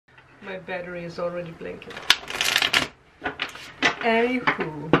My battery is already blinking.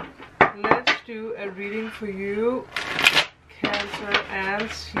 Anywho, let's do a reading for you, Cancer, and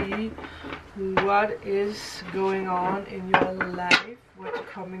see what is going on in your life, what's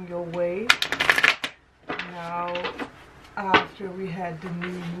coming your way. Now, after we had the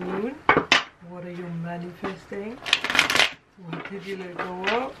new moon, what are you manifesting? What did you let go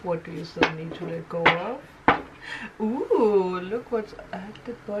of? What do you still need to let go of? Ooh, look what's at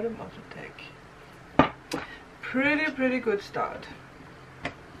the bottom of the deck. Pretty good start.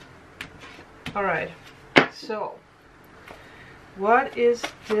 Alright, so what is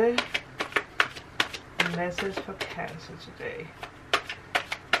the message for Cancer today?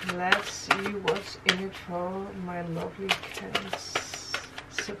 Let's see what's in it for my lovely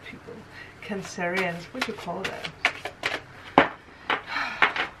Cancer people. Cancerians, what do you call that?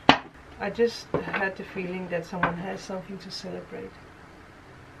 I just had the feeling that someone has something to celebrate.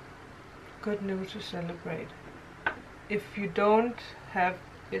 Good news to celebrate. If you don't have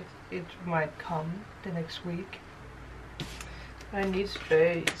it, it might come the next week. I need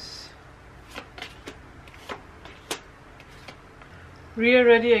space. We are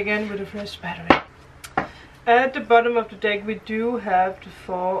ready again with a fresh battery. At the bottom of the deck we do have the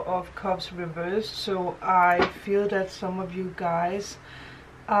Four of Cups reversed, so I feel that some of you guys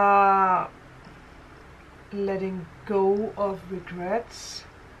are letting go of regrets.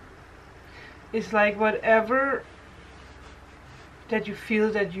 It's like whatever that you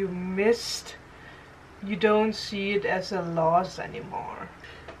feel that you missed, you don't see it as a loss anymore.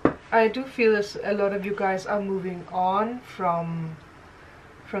 I do feel as a lot of you guys are moving on from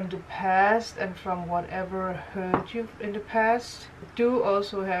the past and from whatever hurt you in the past. I do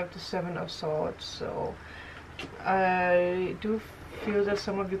also have the Seven of Swords, so I do feel that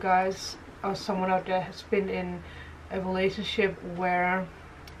some of you guys or someone out there has been in a relationship where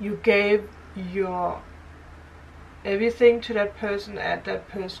you gave your everything to that person and that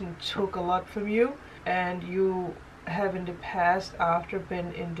person took a lot from you, and you have in the past after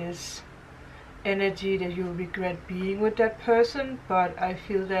been in this energy that you regret being with that person. But I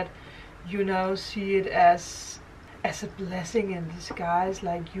feel that you now see it as a blessing in disguise,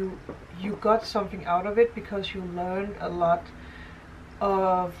 like you got something out of it because you learned a lot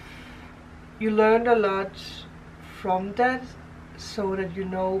from that, so that you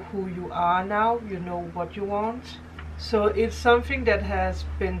know who you are now, you know what you want. So it's something that has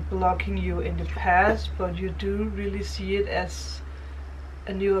been blocking you in the past, but you do really see it as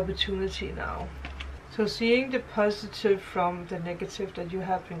a new opportunity now. So seeing the positive from the negative that you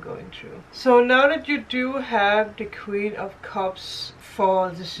have been going through. So now that you do have the Queen of Cups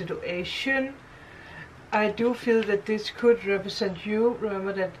for the situation, I do feel that this could represent you.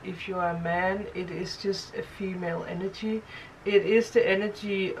 Remember that if you are a man, it is just a female energy. It is the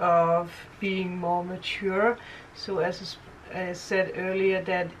energy of being more mature. So as I said earlier,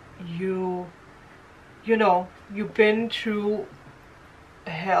 that you know, you've been through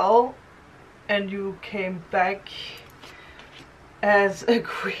hell and you came back as a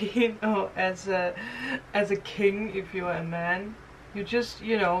queen or as a king if you are a man. You just,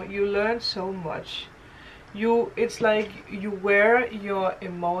 you know, you learn so much. It's like you wear your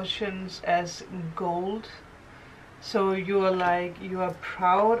emotions as gold. So you are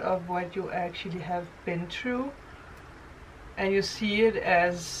proud of what you actually have been through, and you see it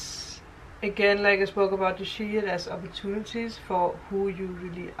as, again, like I spoke about, you see it as opportunities for who you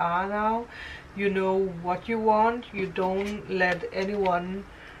really are now. You know what you want. You don't let anyone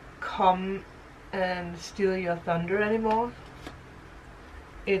come and steal your thunder anymore.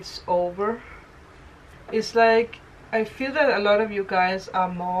 It's over. It's like, I feel that a lot of you guys are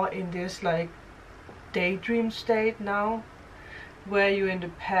more in this like daydream state now, where you in the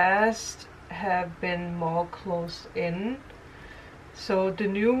past have been more closed in. So the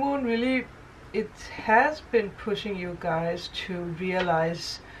new moon really, it has been pushing you guys to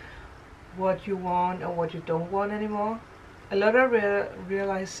realize what you want and what you don't want anymore. A lot of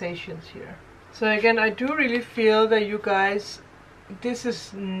realizations here. So again, I do really feel that you guys, this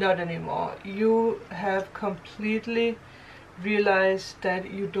is not anymore. You have completely realized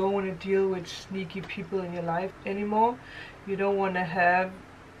that you don't want to deal with sneaky people in your life anymore. You don't want to have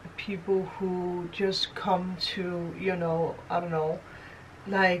people who just come to, you know, I don't know,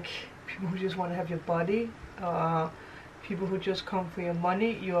 like people who just want to have your body, people who just come for your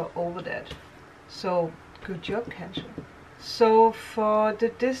money. You're over that. So good job, Cancer. So for the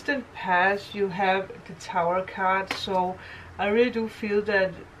distant past, you have the Tower card. So I really do feel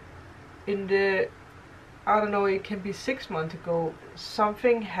that in the, I don't know, it can be 6 months ago,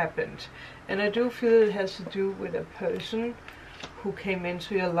 something happened. And I do feel it has to do with a person who came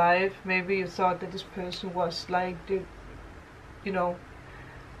into your life. Maybe you thought that this person was like the, you know,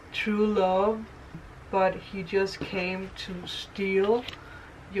 true love, but he just came to steal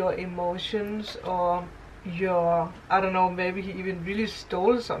your emotions, or your, I don't know, maybe he even really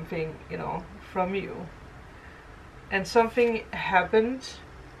stole something, you know, from you. And something happened,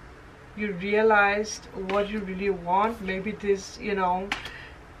 you realized what you really want. Maybe this, you know,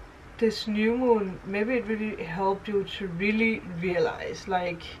 this new moon, maybe it really helped you to really realize,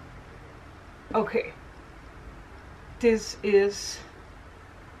 like, okay, this is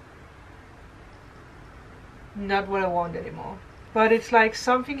not what I want anymore. But it's like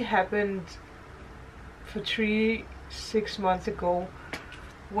something happened for 6 months ago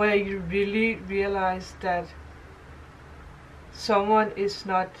where you really realized that someone is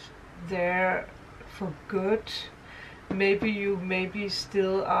not there for good. Maybe you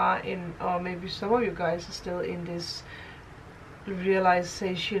still are in, or maybe some of you guys are still in this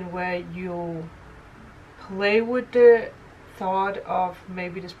realization where you play with the thought of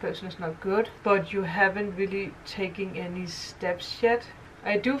maybe this person is not good, but you haven't really taken any steps yet.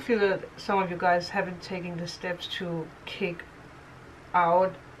 I do feel that some of you guys haven't taken the steps to kick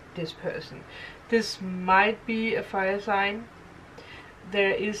out this person. This might be a fire sign.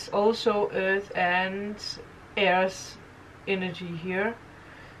 There is also earth and air's energy here,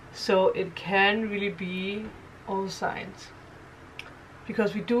 so it can really be all signs,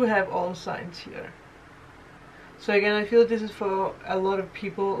 because we do have all signs here. So again, I feel this is for a lot of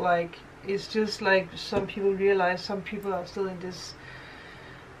people. Like, it's just like some people realize, some people are still in this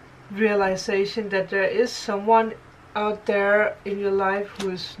realization that there is someone out there in your life who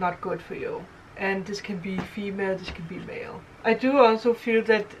is not good for you. And this can be female, this can be male. I do also feel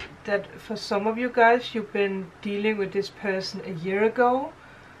that for some of you guys, you've been dealing with this person a year ago,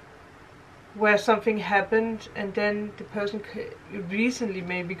 where something happened, and then the person recently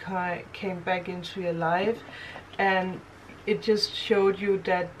maybe came back into your life, and it just showed you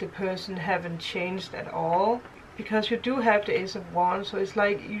that the person haven't changed at all, because you do have the Ace of Wands. So it's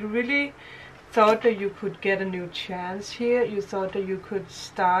like you really thought that you could get a new chance here. You thought that you could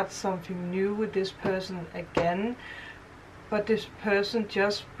start something new with this person again, but this person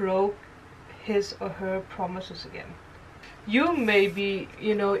just broke his or her promises again. You maybe,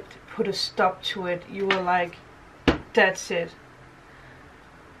 you know, put a stop to it. You were like, that's it,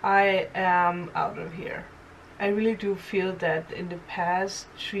 I am out of here. I really do feel that in the past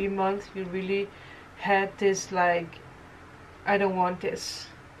 3 months you really had this, like, I don't want this.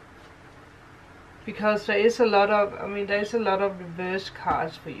 Because there is a lot of, I mean, there is a lot of reverse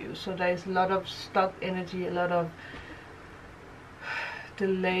cards for you. So there is a lot of stuck energy, a lot of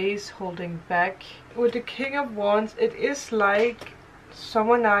delays, holding back. With the King of Wands, it is like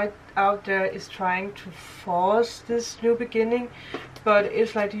someone out there is trying to force this new beginning, but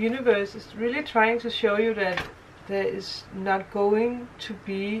it's like the universe is really trying to show you that there is not going to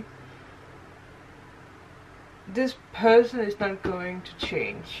be, this person is not going to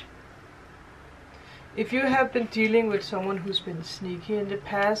change. If you have been dealing with someone who's been sneaky in the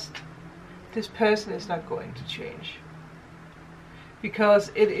past, this person is not going to change.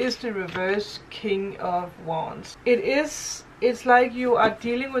 Because it is the reverse King of Wands. It's like you are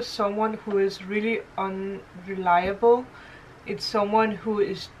dealing with someone who is really unreliable. It's someone who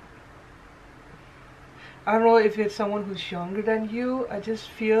is, I don't know if it's someone who's younger than you. I just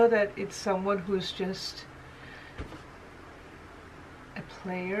feel that it's someone who's just a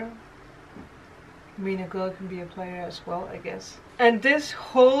player. I mean, a girl can be a player as well, I guess. And this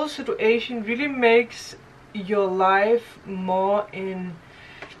whole situation really makes your life more in,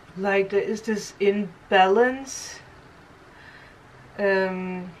 like, there is this imbalance.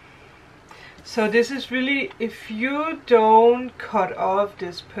 So this is really, if you don't cut off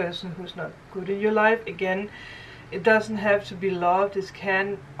this person who's not good in your life, again, it doesn't have to be love. This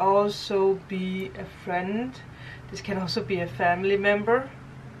can also be a friend. This can also be a family member.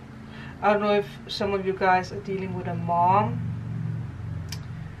 I don't know if some of you guys are dealing with a mom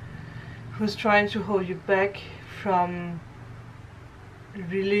who's trying to hold you back from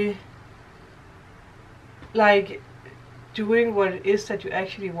really, like, doing what it is that you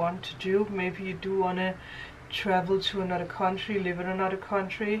actually want to do. Maybe you do want to travel to another country, live in another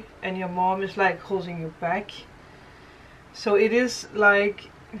country, and your mom is like holding you back. So it is like,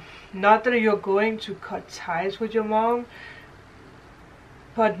 not that you're going to cut ties with your mom,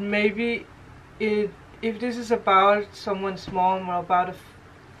 but maybe if this is about someone's mom or about a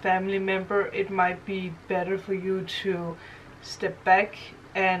family member, it might be better for you to step back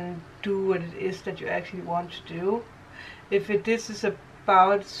and do what it is that you actually want to do. If this is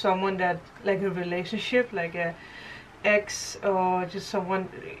about someone that, like a relationship, like a ex or just someone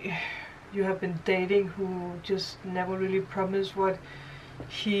you have been dating who just never really promised what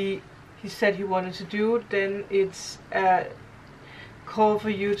he said he wanted to do, then it's a call for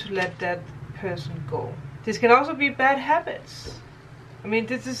you to let that person go. This can also be bad habits. I mean,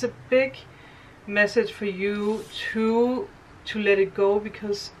 this is a big message for you to let it go,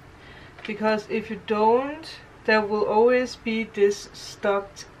 because if you don't, there will always be this stuck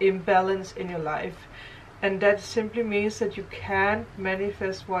imbalance in your life, and that simply means that you can't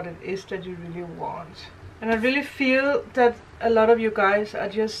manifest what it is that you really want. And I really feel that a lot of you guys are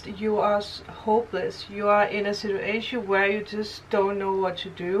just, you are hopeless. You are in a situation where you just don't know what to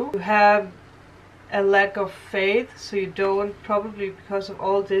do. You have a lack of faith, so you don't, probably because of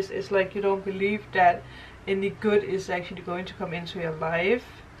all this, it's like you don't believe that any good is actually going to come into your life.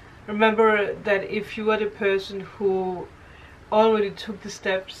 Remember that if you are the person who already took the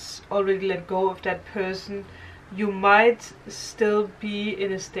steps, already let go of that person, you might still be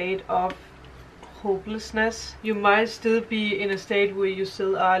in a state of hopelessness. You might still be in a state where you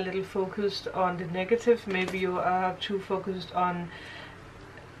still are a little focused on the negative. Maybe you are too focused on,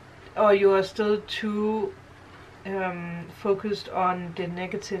 or you are still too focused on the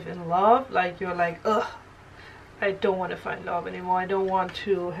negative in love. Like you're like, ugh, I don't want to find love anymore, I don't want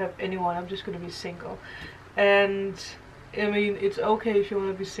to have anyone, I'm just gonna be single. And I mean, it's okay if you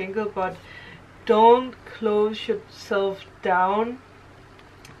want to be single, but don't close yourself down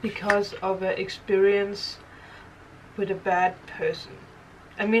because of an experience with a bad person.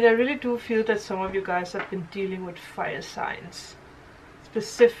 I mean, I really do feel that some of you guys have been dealing with fire signs,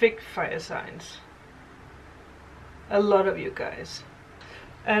 specific fire signs. A lot of you guys.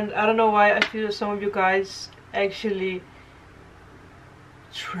 And I don't know why I feel that some of you guys actually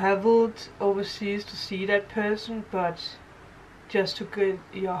traveled overseas to see that person, but just to get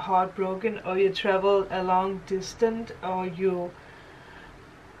your heart broken, or you traveled a long distance, or you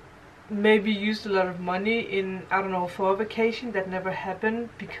maybe used a lot of money in, I don't know, for a vacation that never happened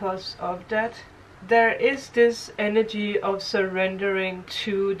because of that. There is this energy of surrendering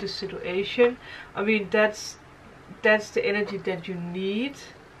to the situation. I mean, that's the energy that you need.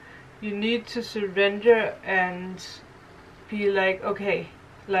 You need to surrender and be like, okay,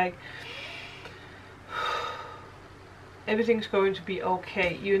 like everything's going to be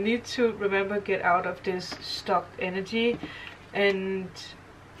okay. You need to remember, get out of this stuck energy, and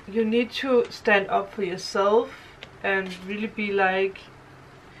you need to stand up for yourself and really be like,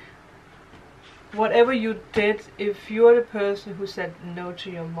 whatever you did, if you are the person who said no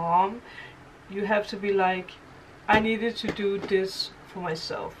to your mom, you have to be like, I needed to do this for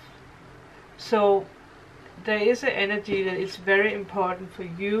myself. So there is an energy that it's very important for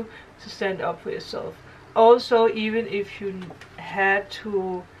you to stand up for yourself. Also, even if you had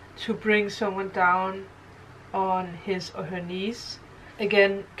to bring someone down on his or her knees,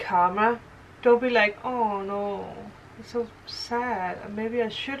 again, karma. Don't be like, oh no, it's so sad, maybe I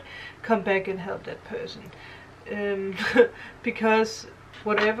should come back and help that person. Because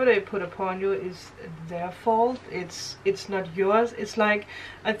whatever they put upon you is their fault. It's not yours. It's like,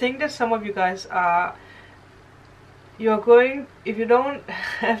 I think that some of you guys are, you're going, if you don't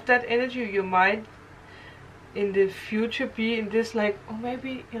have that energy, you might in the future be in this like, oh,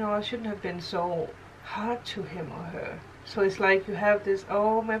 maybe, you know, I shouldn't have been so hard to him or her. So it's like you have this,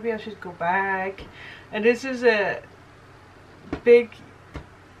 oh, maybe I should go back. And this is a big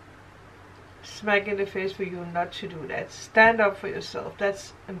smack in the face for you not to do that. Stand up for yourself.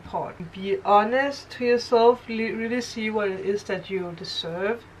 That's important. Be honest to yourself. Really see what it is that you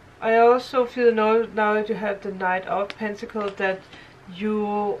deserve. I also feel now that you have the Knight of Pentacles that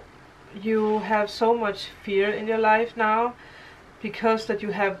you have so much fear in your life now, because that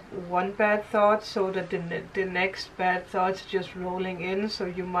you have one bad thought, so that the next bad thoughts just rolling in. So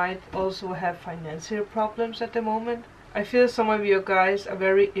you might also have financial problems at the moment. I feel some of you guys are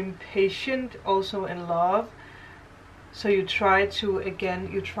very impatient also in love. So you try to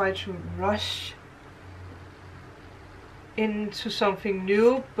rush into something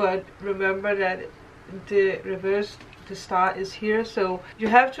new, but remember that the star is here. So you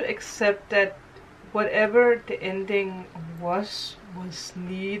have to accept that whatever the ending was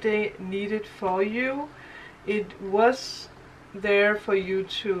needed for you. It was there for you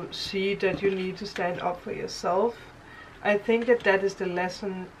to see that you need to stand up for yourself. I think that is the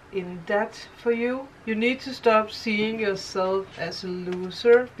lesson in that for you. You need to stop seeing yourself as a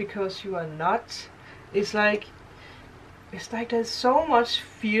loser, because you are not. It's like there's so much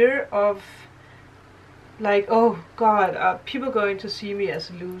fear of, like, oh god, are people going to see me as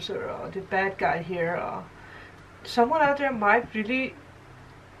a loser, or the bad guy here, or someone out there might really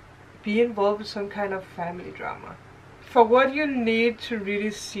be involved with some kind of family drama. For what you need to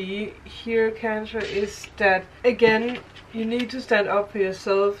really see here, Cancer, is that, again, you need to stand up for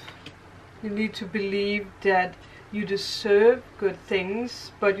yourself. You need to believe that you deserve good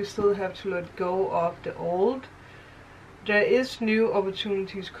things, but you still have to let go of the old. There is new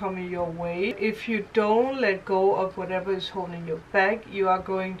opportunities coming your way. If you don't let go of whatever is holding you back, you are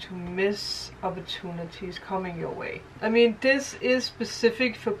going to miss opportunities coming your way. I mean, this is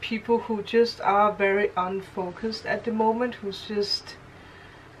specific for people who just are very unfocused at the moment, who's just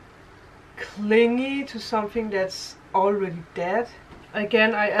clingy to something that's already dead.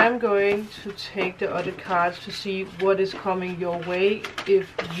 Again, I am going to take the other cards to see what is coming your way if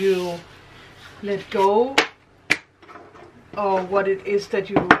you let go, or what it is that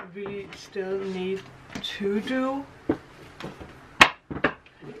you really still need to do.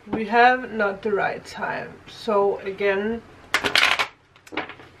 We have not the right time. So again,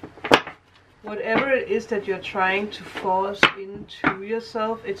 whatever it is that you're trying to force into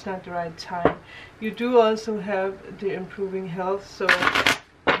yourself, it's not the right time. You do also have the improving health, so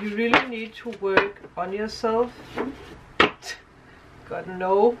you really need to work on yourself. God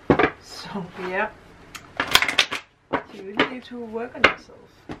no. So yeah, you really need to work on yourself.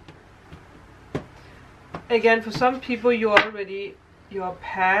 Again, for some people you're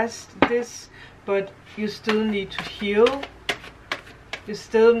past this, but you still need to heal. You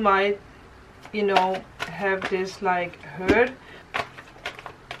still might, you know, have this like hurt.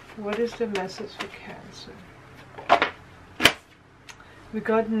 What is the message for Cancer? We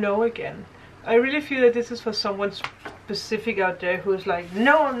got no again. I really feel that this is for someone specific out there who's like,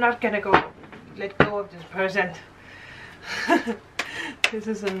 no, I'm not gonna go. Let go of this person. This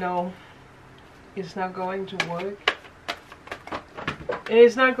is a no. It's not going to work. And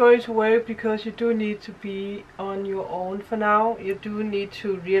it's not going to work because you do need to be on your own for now. You do need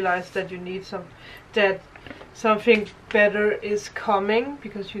to realize that you need something better is coming,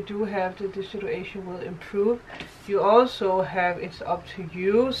 because you do have the situation will improve. You also have it's up to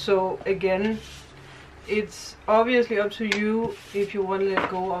you. So again, it's obviously up to you if you want to let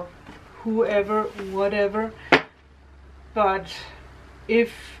go of whoever, whatever. But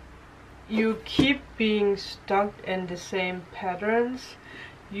if you keep being stuck in the same patterns,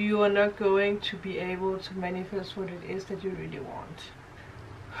 you are not going to be able to manifest what it is that you really want.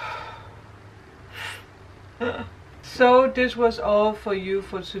 So this was all for you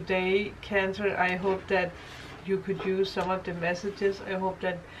for today, Cancer. I hope that you could use some of the messages. I hope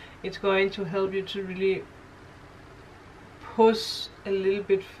that it's going to help you to really push a little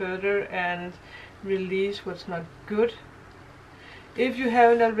bit further and release what's not good. If you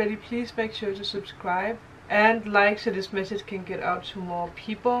haven't already, please make sure to subscribe and like so this message can get out to more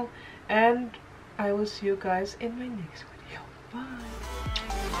people. And I will see you guys in my next video. Bye.